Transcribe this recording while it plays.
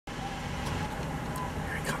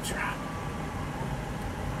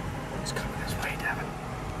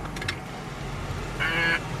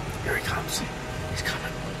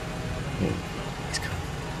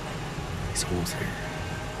holes here.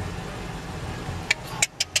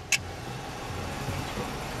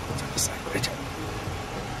 Check this side, right there.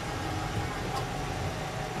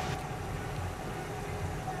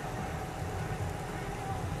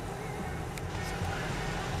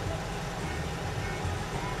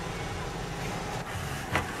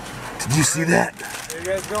 Did you see that? There you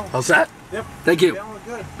guys go. How's that? Yep. Thank you. That looked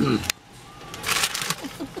good.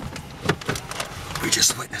 We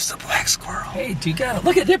just witnessed a black squirrel. Hey, do you got him?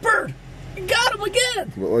 Look at that bird. You got him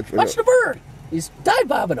again. Watch the bird. He's dive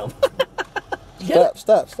bobbing him.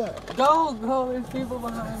 Stop. Go, there's people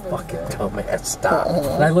behind us. Fucking dumbass, stop.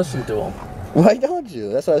 And I listened to him. Why don't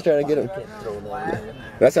you? That's what I was trying to get him.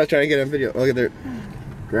 That's what I was trying to get him video. Look at their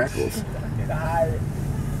grackles. Fucking high.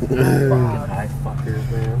 Fucking high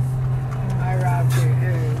fuckers, man. I robbed you.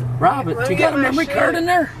 Robin, do you got a memory card in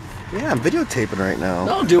there? Yeah, I'm videotaping right now.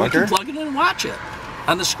 No, dude, we can plug it in and watch it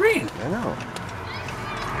on the screen. I know.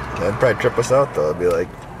 That'd probably trip us out, though. It'd be like...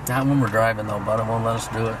 Not when we're driving, though, but it won't let us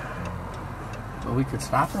do it. But we could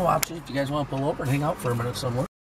stop and watch it if you guys want to pull over and hang out for a minute somewhere.